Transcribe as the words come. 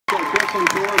Four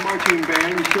marching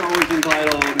band show is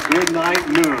entitled Good Night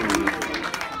Moon.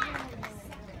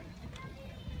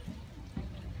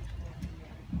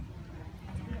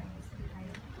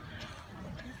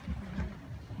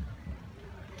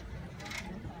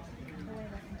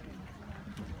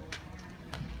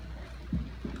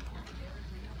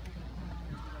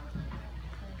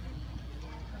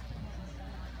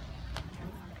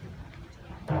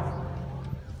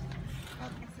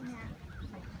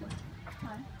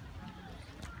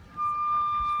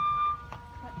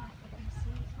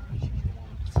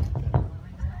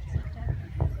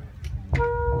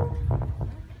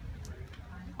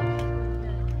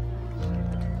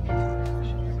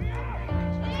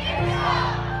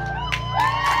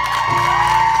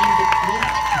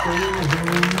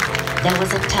 There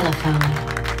was a telephone,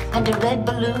 and a red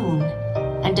balloon,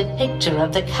 and a picture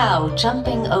of the cow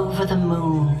jumping over the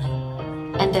moon.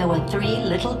 And there were 3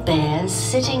 little bears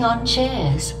sitting on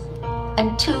chairs,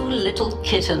 and 2 little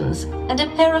kittens, and a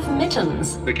pair of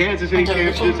mittens, The Kansas City and a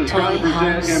Champs little is toy proud to present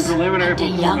house, in preliminary and a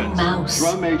young performance. mouse,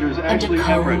 Drum majors and a Ashley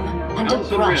comb, Everett, and a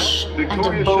Allison brush, Ritt, and a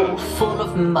Victoria bowl Schuss, full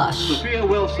of mush, Sophia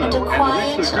Wilson, and a and the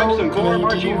quiet Nixa Crimson old Corps lady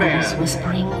marching who was band.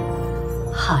 whispering,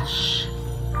 "Hush."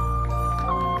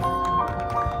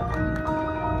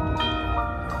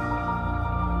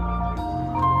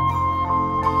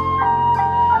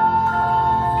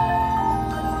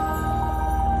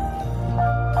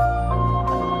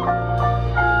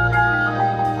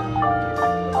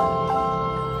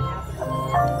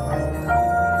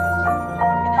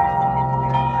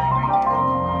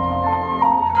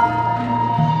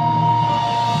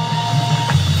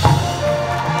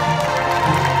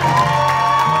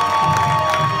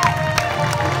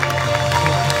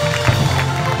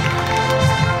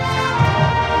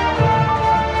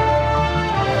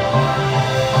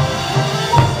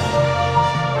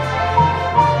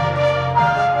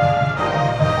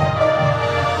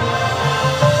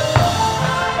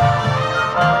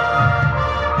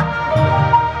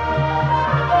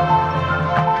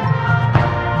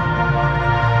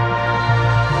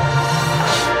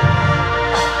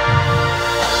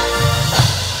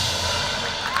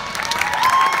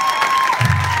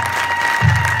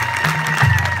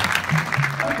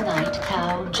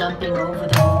 Jumping over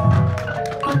the moon.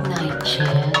 Good night,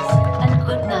 chairs, and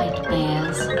good night,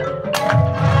 bears.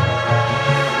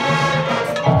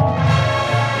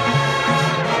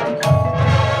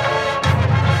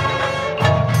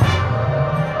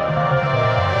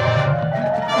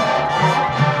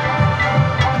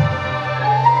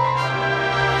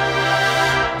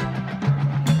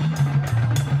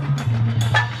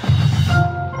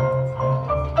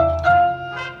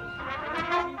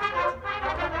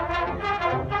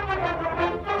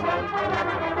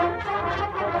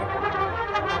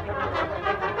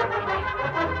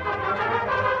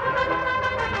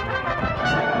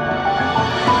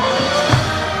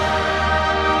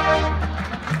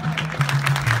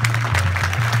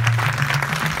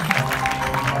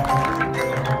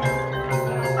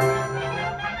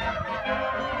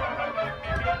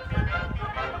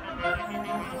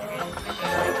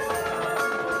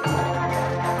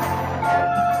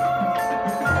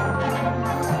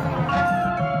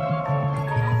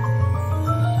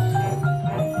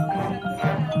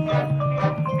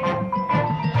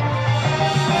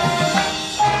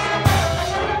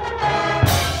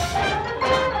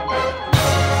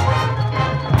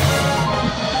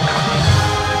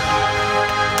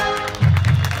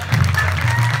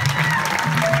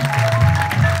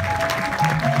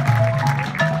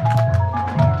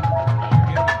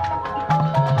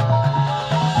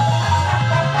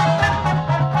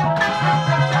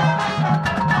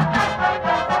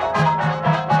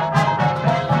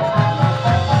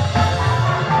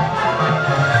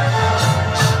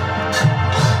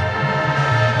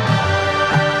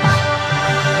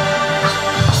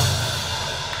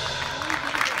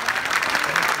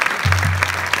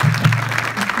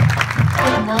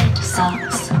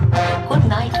 Socks. Good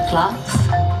night, clocks.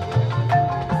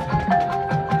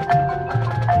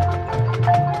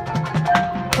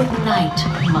 Good night,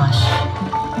 mush.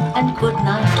 And good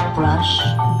night, brush.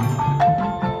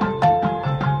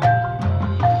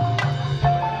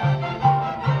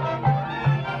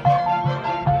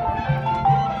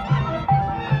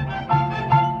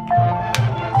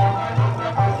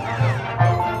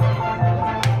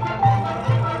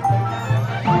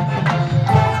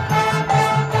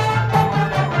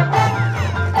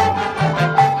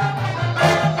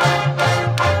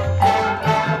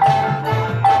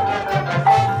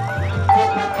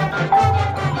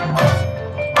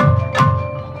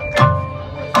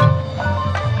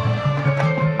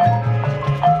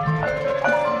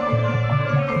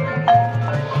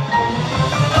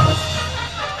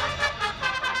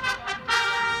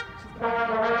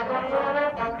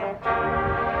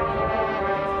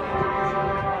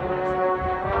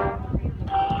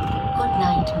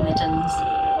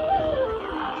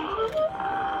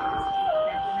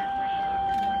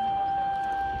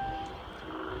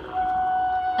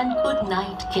 Good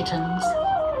night, kittens.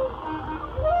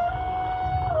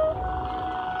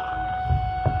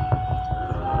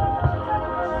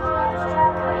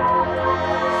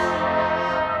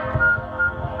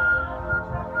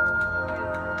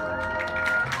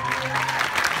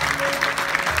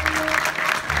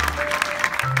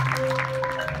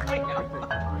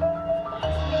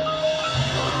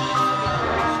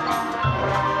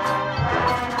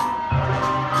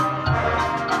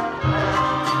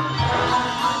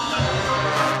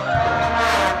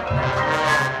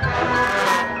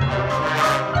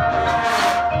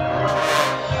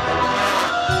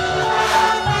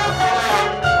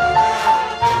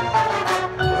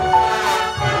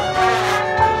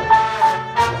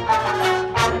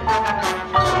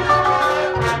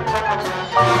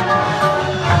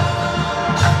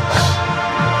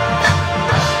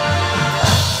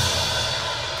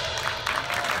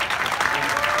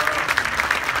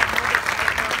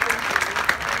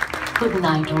 Good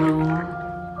night, room.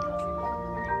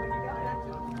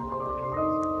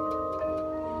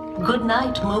 Good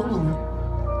night, moon.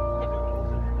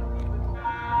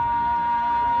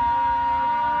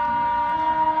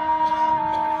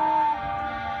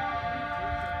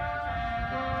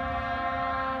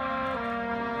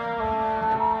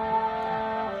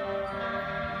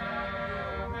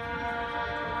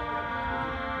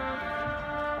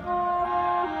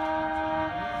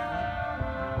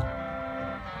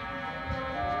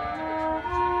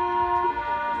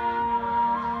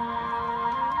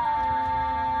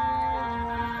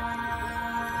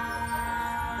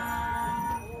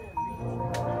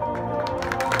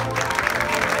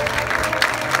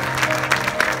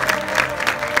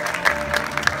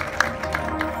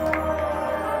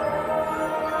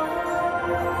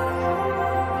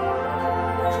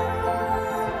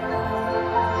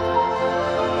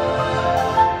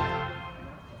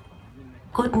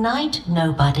 Good night,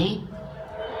 nobody.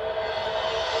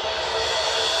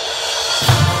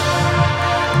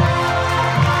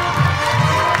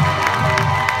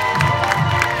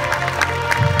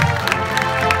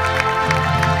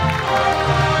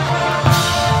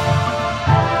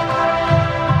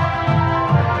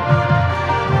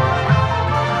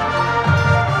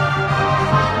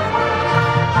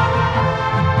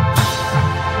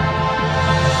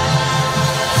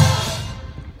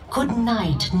 Good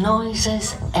night,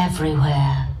 noises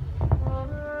everywhere.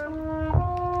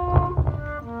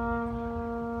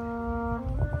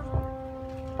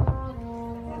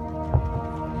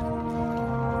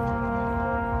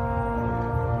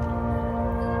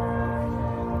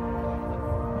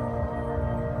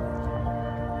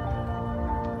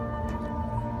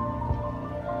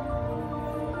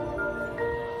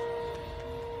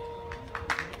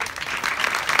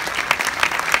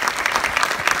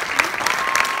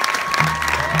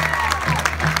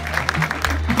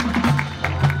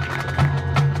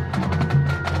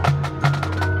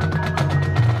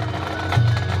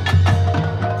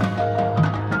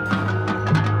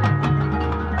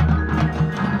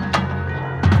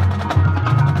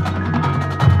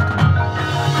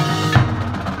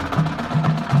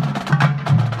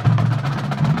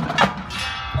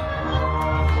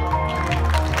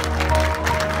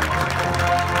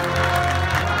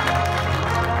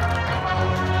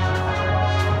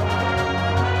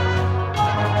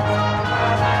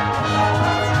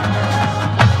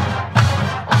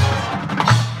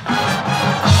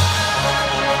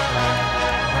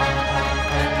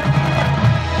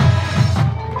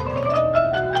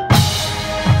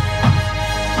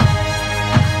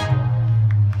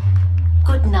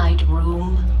 Good night,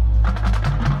 room.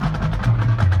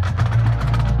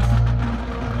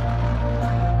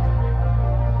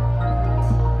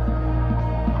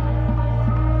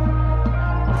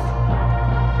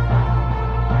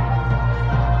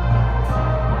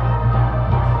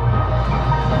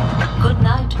 Good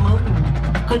night,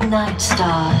 moon. Good night,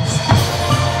 stars.